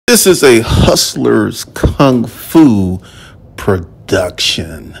This is a Hustler's Kung Fu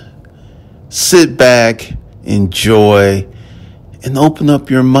production. Sit back, enjoy, and open up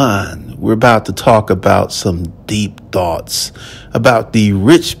your mind. We're about to talk about some deep thoughts about the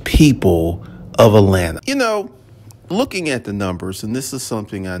rich people of Atlanta. Looking at the numbers, and this is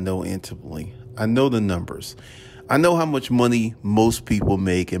something I know intimately. I know the numbers. I know how much money most people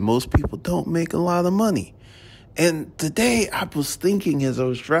make, and most people don't make a lot of money. And today I was thinking as I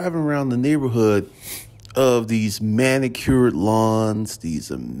was driving around the neighborhood of these manicured lawns,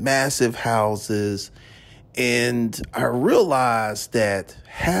 these massive houses, and I realized that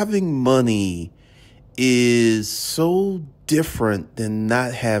having money is so different than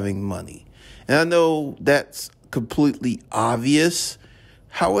not having money. And I know that's completely obvious.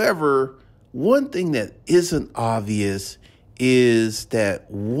 However, one thing that isn't obvious is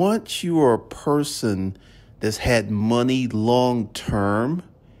that once you are a person that's had money long term,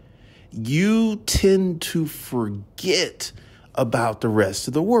 you tend to forget about the rest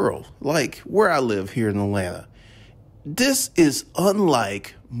of the world. Like where I live here in Atlanta. This is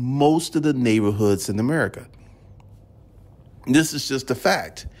unlike most of the neighborhoods in America. This is just a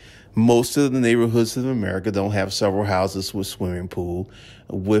fact. Most of the neighborhoods in America don't have several houses with swimming pool,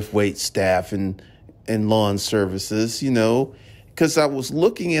 with wait staff and lawn services, because I was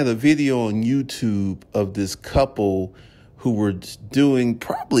looking at a video on YouTube of this couple who were doing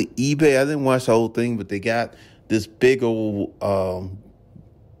probably eBay. I didn't watch the whole thing, but they got this big old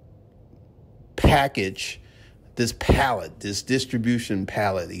package, this pallet, this distribution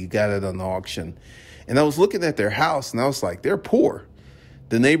pallet. You got it on auction. And I was looking at their house and I was like, they're poor.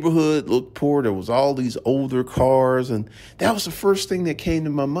 The neighborhood looked poor. There was all these older cars. And that was the first thing that came to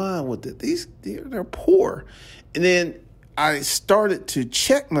my mind with it. They're poor. And then I started to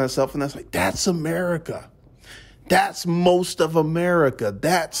check myself and I was like, that's America. That's most of America.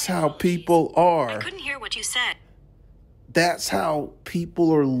 That's how people are. I couldn't hear what you said. That's how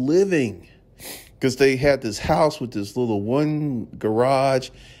people are living. Because they had this house with this little one garage,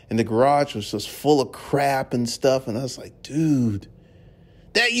 and the garage was just full of crap and stuff. And I was like, dude,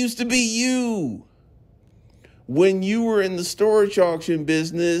 that used to be you. When you were in the storage auction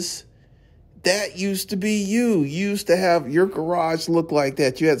business, that used to be you. You used to have your garage look like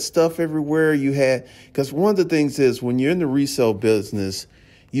that. You had stuff everywhere. Because one of the things is when you're in the resale business,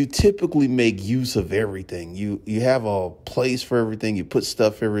 you typically make use of everything. You have a place for everything. You put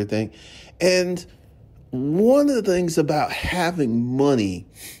stuff for everything. And one of the things about having money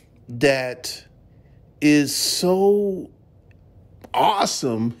that is so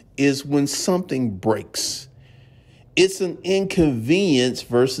awesome is when something breaks. It's an inconvenience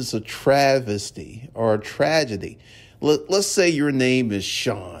versus a travesty or a tragedy. Let's say your name is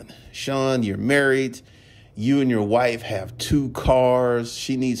Sean. Sean, you're married. You and your wife have two cars.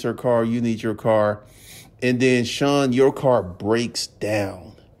 She needs her car. You need your car. And then, Sean, your car breaks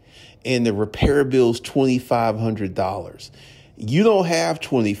down and the repair bill is $2,500. You don't have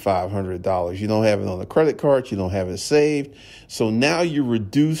 $2,500. You don't have it on a credit card. You don't have it saved. So now you're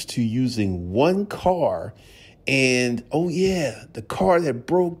reduced to using one car. And, oh, yeah, the car that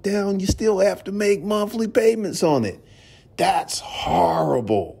broke down, you still have to make monthly payments on it. That's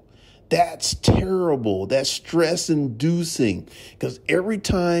horrible. That's terrible. That's stress-inducing. Because every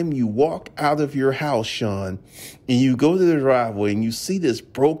time you walk out of your house, Sean, and you go to the driveway and you see this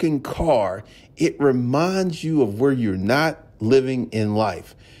broken car, it reminds you of where you're not living in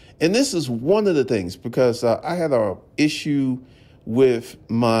life. And this is one of the things, because I had an issue with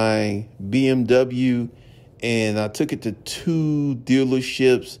my BMW, and I took it to two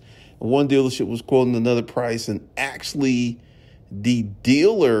dealerships. One dealership was quoting another price, and actually the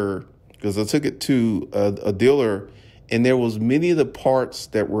dealer, because I took it to a dealer, and there was many of the parts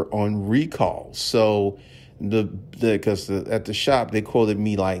that were on recall. So because at the shop, they quoted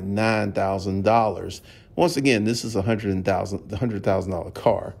me like $9,000. Once again, this is $100,000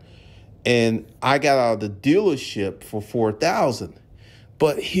 car. And I got out of the dealership for $4,000.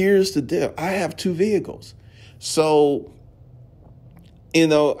 But here's the deal. I have two vehicles. So,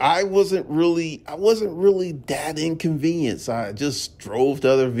 I wasn't really that inconvenienced. I just drove the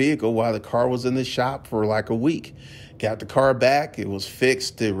other vehicle while the car was in the shop for like a week. Got the car back. It was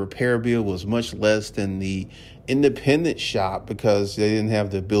fixed. The repair bill was much less than the independent shop because they didn't have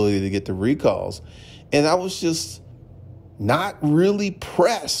the ability to get the recalls. And I was just not really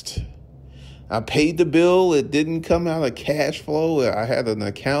pressed. I paid the bill. It didn't come out of cash flow. I had an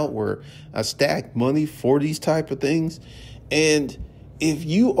account where I stacked money for these type of things. And if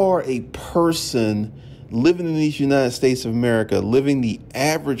you are a person living in these United States of America, living the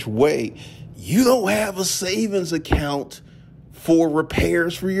average way, you don't have a savings account for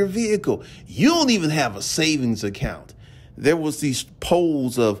repairs for your vehicle. You don't even have a savings account. There was these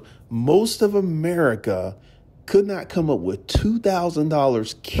polls of most of America could not come up with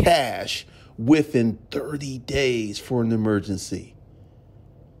 $2,000 cash within 30 days for an emergency.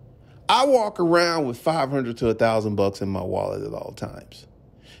 I walk around with $500 to $1,000 in my wallet at all times,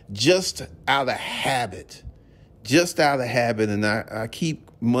 just out of habit. And I keep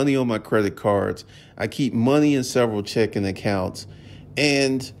money on my credit cards. I keep money in several checking accounts,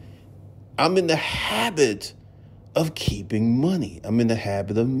 and I'm in the habit of keeping money. I'm in the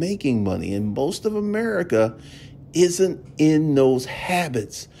habit of making money, and most of America isn't in those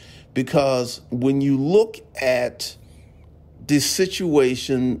habits, because when you look at the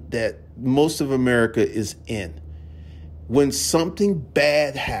situation that most of America is in, when something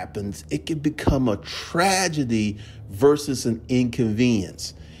bad happens, it can become a tragedy versus an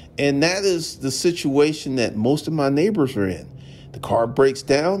inconvenience. And that is the situation that most of my neighbors are in. The car breaks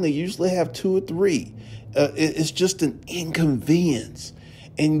down, they usually have 2 or 3. It's just an inconvenience.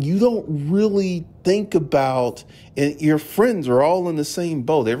 And you don't really think about, and your friends are all in the same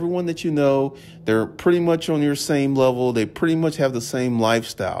boat. Everyone that you know, they're pretty much on your same level. They pretty much have the same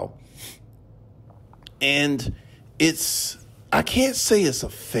lifestyle. And I can't say it's a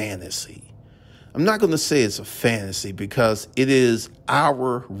fantasy. I'm not going to say it's a fantasy because it is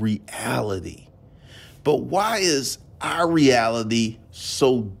our reality. But why is our reality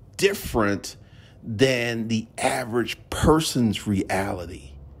so different than the average person's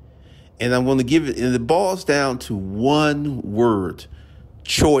reality? And I'm going to give it, and it boils down to one word: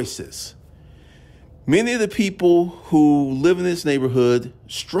 choices. Many of the people who live in this neighborhood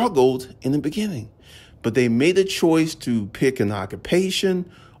struggled in the beginning, but they made a choice to pick an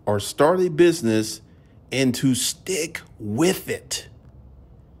occupation or start a business and to stick with it.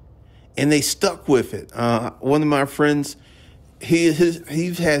 And they stuck with it. One of my friends,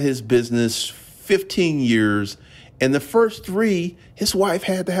 he's had his business 15 years, and the first 3, his wife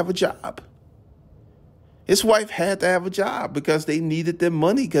had to have a job. His wife had to have a job because they needed their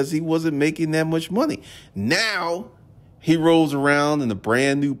money because he wasn't making that much money. Now he rolls around in a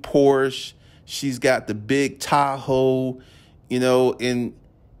brand new Porsche. She's got the big Tahoe, and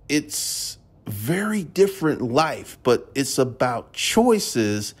it's very different life, but it's about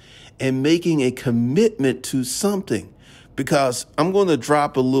choices and making a commitment to something. Because I'm going to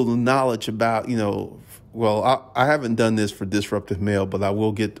drop a little knowledge about, I haven't done this for Disruptive Mail, but I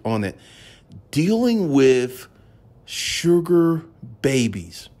will get on it. Dealing with sugar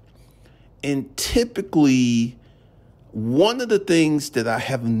babies. And typically, one of the things that I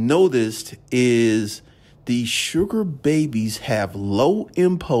have noticed is these sugar babies have low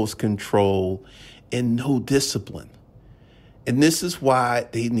impulse control and no discipline. And this is why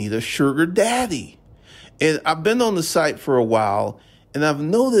they need a sugar daddy. And I've been on the site for a while, and I've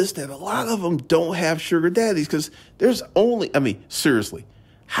noticed that a lot of them don't have sugar daddies because there's seriously,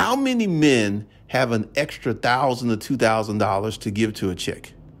 how many men have an extra $1,000 to $2,000 to give to a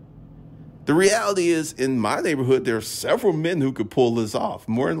chick? The reality is, in my neighborhood, there are several men who could pull this off.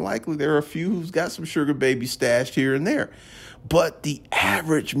 More than likely, there are a few who's got some sugar baby stashed here and there. But the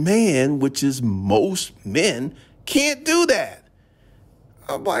average man, which is most men, can't do that.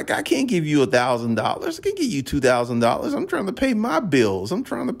 I'm like, I can't give you $1,000. I can give you $2,000. I'm trying to pay my bills. I'm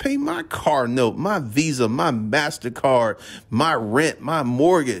trying to pay my car note, my Visa, my MasterCard, my rent, my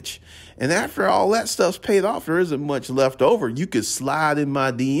mortgage. And after all that stuff's paid off, there isn't much left over. You could slide in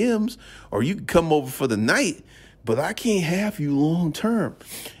my DMs or you could come over for the night, but I can't have you long term.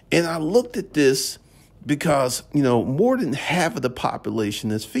 And I looked at this because, more than half of the population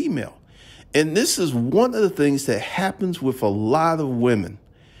is female. And this is one of the things that happens with a lot of women.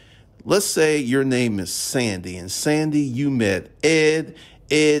 Let's say your name is Sandy, and Sandy, you met Ed.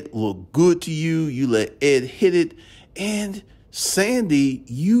 Ed looked good to you. You let Ed hit it. And Sandy,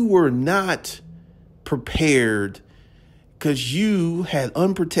 you were not prepared because you had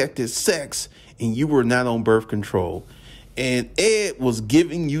unprotected sex and you were not on birth control. And Ed was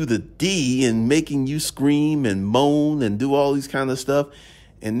giving you the D and making you scream and moan and do all these kind of stuff.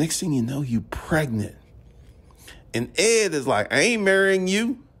 And next thing you know, you pregnant. And Ed is like, I ain't marrying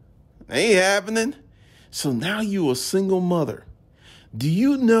you. Ain't happening. So now you a single mother. Do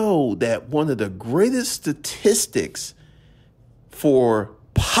you know that one of the greatest statistics for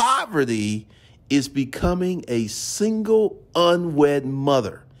poverty is becoming a single unwed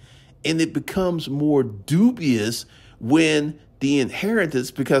mother? And it becomes more dubious when the inheritance,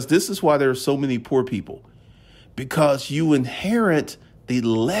 because this is why there are so many poor people, because you inherit the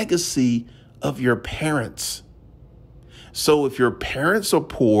legacy of your parents. So if your parents are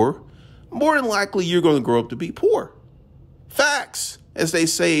poor, more than likely you're going to grow up to be poor. Facts, as they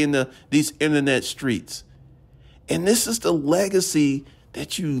say in these internet streets. And this is the legacy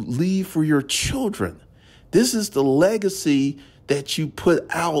that you leave for your children. This is the legacy that you put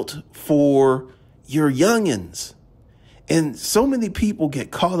out for your youngins. And so many people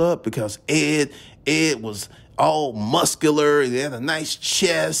get caught up because Ed was all muscular. He had a nice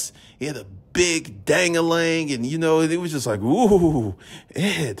chest. He had a big dang-a-lang. And, it was just like, ooh,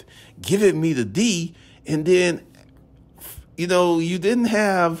 Ed, give it me the D. And then, you didn't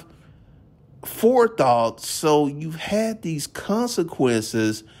have forethought. So you've had these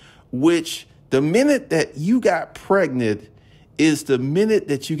consequences, which the minute that you got pregnant is the minute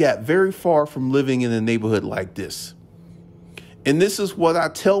that you got very far from living in a neighborhood like this. And this is what I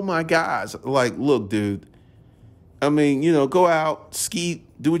tell my guys. Like, look, dude, go out, ski,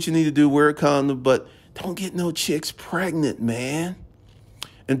 do what you need to do, wear a condom, but don't get no chicks pregnant, man,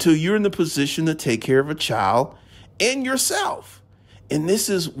 until you're in the position to take care of a child and yourself. And this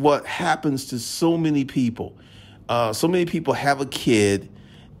is what happens to so many people. So many people have a kid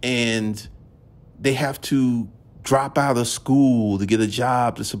and they have to drop out of school to get a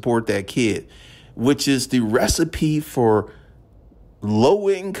job to support that kid, which is the recipe for low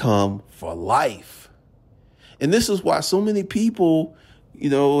income for life. And this is why so many people,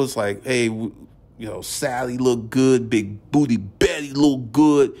 it's like, hey, Sally look good, big booty Betty look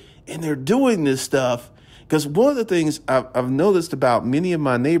good. And they're doing this stuff because one of the things I've noticed about many of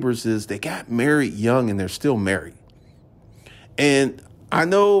my neighbors is they got married young and they're still married. And I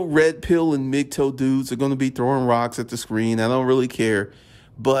know red pill and MGTOW dudes are going to be throwing rocks at the screen. I don't really care.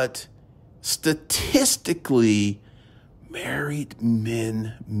 But statistically, married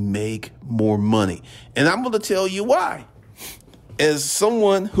men make more money. And I'm going to tell you why. As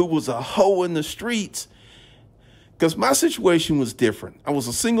someone who was a hoe in the streets, because my situation was different. I was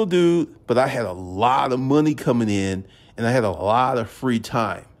a single dude, but I had a lot of money coming in and I had a lot of free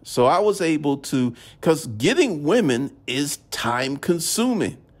time. So I was able to, because getting women is time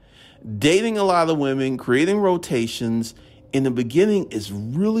consuming. Dating a lot of women, creating rotations in the beginning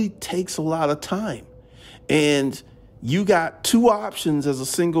really takes a lot of time. And you got two options as a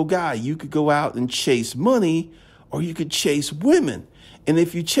single guy. You could go out and chase money or you could chase women. And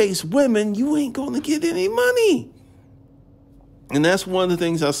if you chase women, you ain't going to get any money. And that's one of the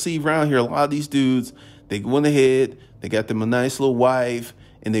things I see around here. A lot of these dudes, they went ahead, they got them a nice little wife,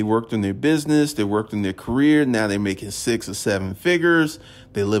 and they worked on their business, they worked on their career. Now they're making 6 or 7 figures.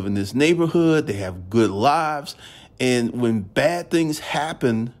 They live in this neighborhood. They have good lives. And when bad things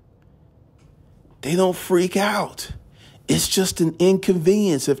happen, they don't freak out. It's just an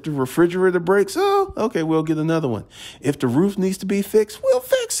inconvenience. If the refrigerator breaks, oh, okay, we'll get another one. If the roof needs to be fixed, we'll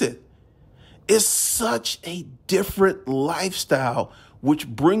fix it. It's such a different lifestyle, which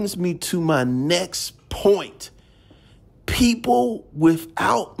brings me to my next point. People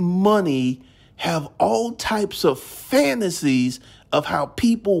without money have all types of fantasies of how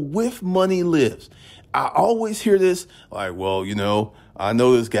people with money lives. I always hear this like, well, I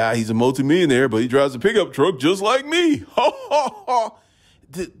know this guy, he's a multimillionaire, but he drives a pickup truck just like me.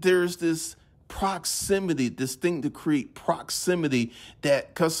 There's this proximity, this thing to create proximity that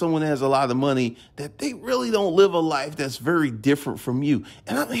because someone has a lot of money, that they really don't live a life that's very different from you.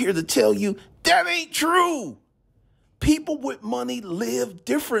 And I'm here to tell you that ain't true. People with money live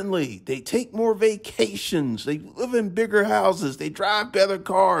differently. They take more vacations. They live in bigger houses. They drive better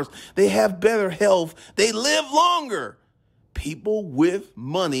cars. They have better health. They live longer. People with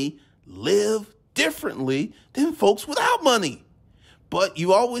money live differently than folks without money. But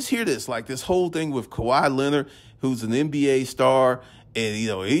you always hear this, like this whole thing with Kawhi Leonard, who's an NBA star, and,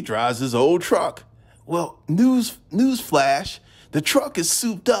 he drives his old truck. Well, news flash, the truck is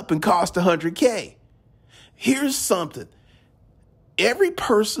souped up and cost $100K. Here's something. Every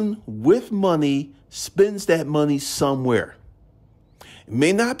person with money spends that money somewhere. It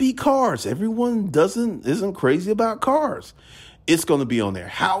may not be cars. Everyone isn't crazy about cars. It's going to be on their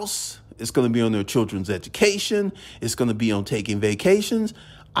house. It's going to be on their children's education. It's going to be on taking vacations.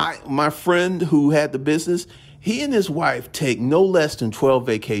 My friend who had the business, he and his wife take no less than 12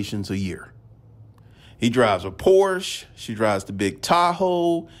 vacations a year. He drives a Porsche. She drives the big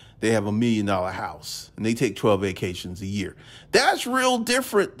Tahoe. They have $1 million house and they take 12 vacations a year. That's real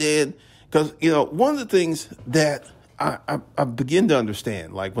different than, because, one of the things that I begin to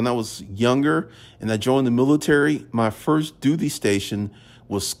understand, like when I was younger and I joined the military, my first duty station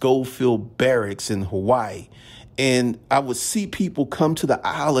was Schofield Barracks in Hawaii. And I would see people come to the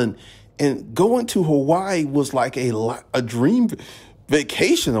island, and going to Hawaii was like a dream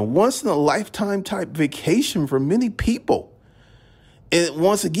vacation, a once in a lifetime type vacation for many people. And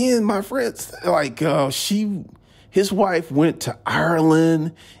once again, my friends, like she His wife went to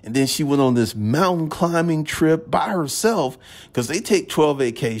Ireland, and then she went on this mountain climbing trip by herself, because they take 12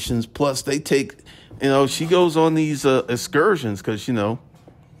 vacations, plus they take, she goes on these excursions because,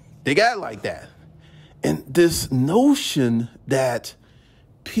 they got it like that. And this notion that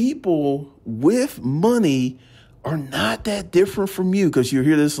people with money are not that different from you, because you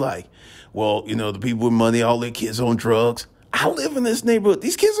hear this like, well, the people with money, all their kids on drugs. I live in this neighborhood.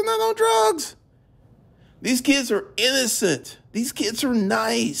 These kids are not on drugs. These kids are innocent. These kids are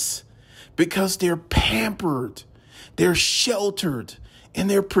nice because they're pampered, they're sheltered, and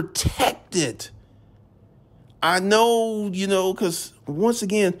they're protected. I know, because once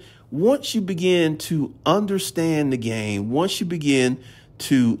again, once you begin to understand the game, once you begin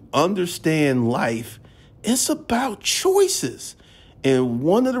to understand life, it's about choices. And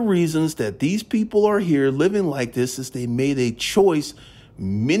one of the reasons that these people are here living like this is they made a choice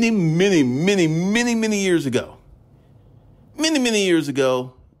many, many, many, many, many years ago. Many, many years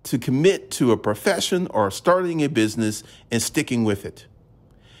ago, to commit to a profession or starting a business and sticking with it.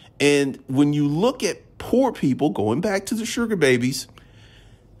 And when you look at poor people, going back to the sugar babies,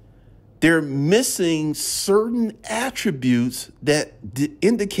 they're missing certain attributes that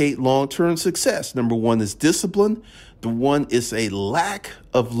indicate long-term success. Number one is discipline. The one is a lack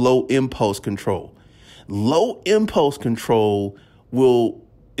of low impulse control. Low impulse control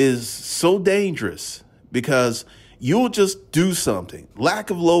is so dangerous because you'll just do something. Lack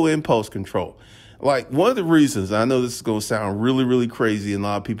of low impulse control. Like, one of the reasons, I know this is going to sound really, really crazy and a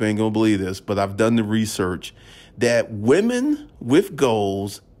lot of people ain't going to believe this, but I've done the research that women with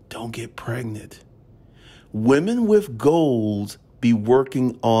goals don't get pregnant. Women with goals be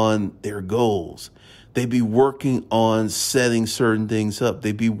working on their goals. They be working on setting certain things up.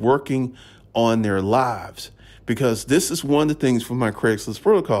 They be working on their lives. Because this is one of the things from my Craigslist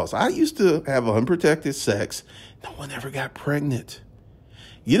protocols. I used to have unprotected sex. No one ever got pregnant.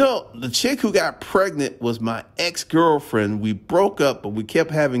 The chick who got pregnant was my ex-girlfriend. We broke up, but we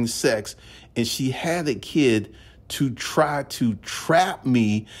kept having sex. And she had a kid to try to trap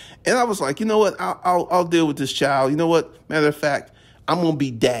me. And I was like, you know what? I'll deal with this child. You know what? Matter of fact, I'm going to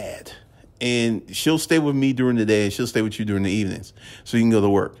be dad. And she'll stay with me during the day and she'll stay with you during the evenings so you can go to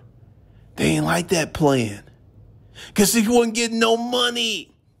work. They ain't like that plan because she wasn't getting no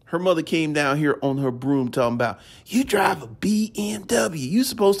money. Her mother came down here on her broom talking about, you drive a BMW. You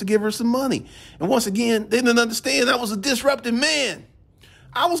supposed to give her some money. And once again, they didn't understand I was a disruptive man.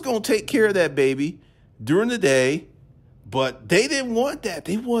 I was going to take care of that baby during the day, but they didn't want that.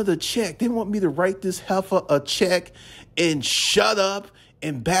 They wanted a check. They want me to write this heifer a check and shut up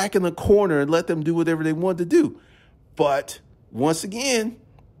and back in the corner and let them do whatever they want to do. But once again,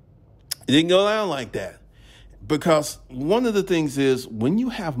 it didn't go down like that. Because one of the things is when you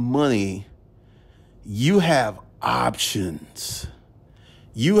have money, you have options.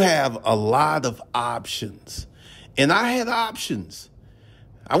 You have a lot of options. And I had options.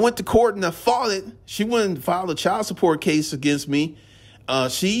 I went to court and I fought it. She went and filed a child support case against me.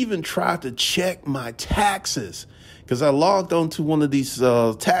 She even tried to check my taxes because I logged onto one of these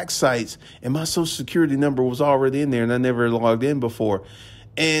tax sites and my social security number was already in there and I never logged in before.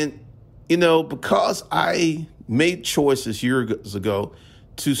 And, because I made choices years ago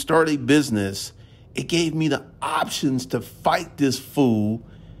to start a business, it gave me the options to fight this fool.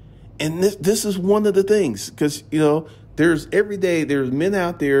 And this is one of the things because, there's men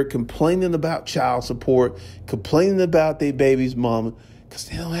out there complaining about child support, complaining about their baby's mama because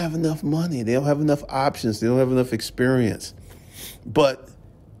they don't have enough money. They don't have enough options. They don't have enough experience. But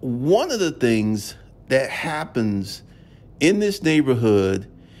one of the things that happens in this neighborhood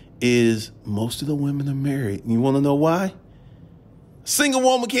is most of the women are married. And you want to know why? Single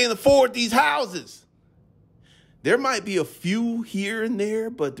woman can't afford these houses. There might be a few here and there,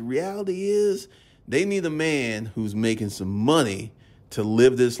 but the reality is they need a man who's making some money to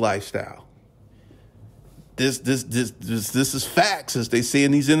live this lifestyle. This is facts, as they say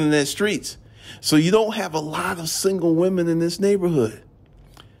in these internet streets. So you don't have a lot of single women in this neighborhood.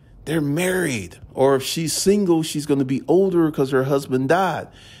 They're married, or if she's single, she's going to be older because her husband died.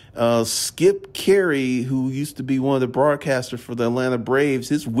 Skip Carey, who used to be one of the broadcasters for the Atlanta Braves,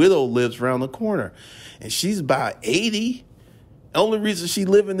 his widow lives around the corner, and she's about 80. The only reason she's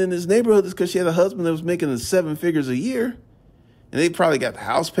living in this neighborhood is because she had a husband that was making 7 figures a year. And they probably got the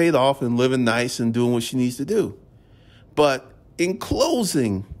house paid off and living nice and doing what she needs to do. But in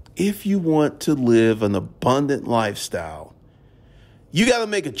closing, if you want to live an abundant lifestyle, you got to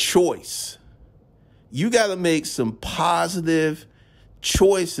make a choice. You got to make some positive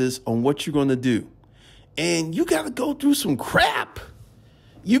choices on what you're going to do. And you got to go through some crap.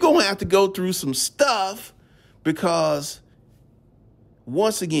 You're going to have to go through some stuff. Because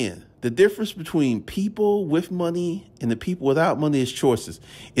once again, the difference between people with money and the people without money is choices.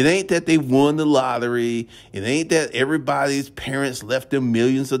 It ain't that they won the lottery. It ain't that everybody's parents left them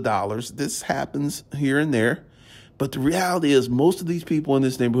millions of dollars. This happens here and there. But the reality is most of these people in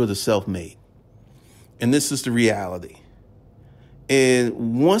this neighborhood are self-made. And this is the reality.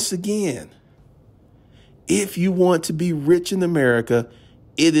 And once again, if you want to be rich in America,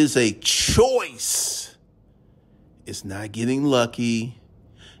 it is a choice. It's not getting lucky.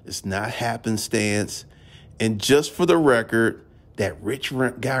 It's not happenstance. And just for the record, that rich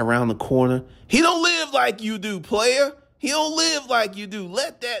guy around the corner, he don't live like you do, player. He don't live like you do.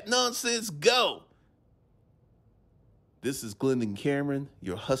 Let that nonsense go. This is Glendon Cameron,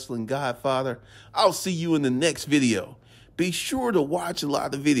 your hustling godfather. I'll see you in the next video. Be sure to watch a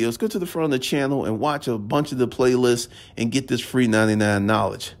lot of videos. Go to the front of the channel and watch a bunch of the playlists and get this free 99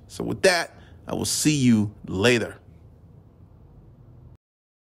 knowledge. So with that, I will see you later.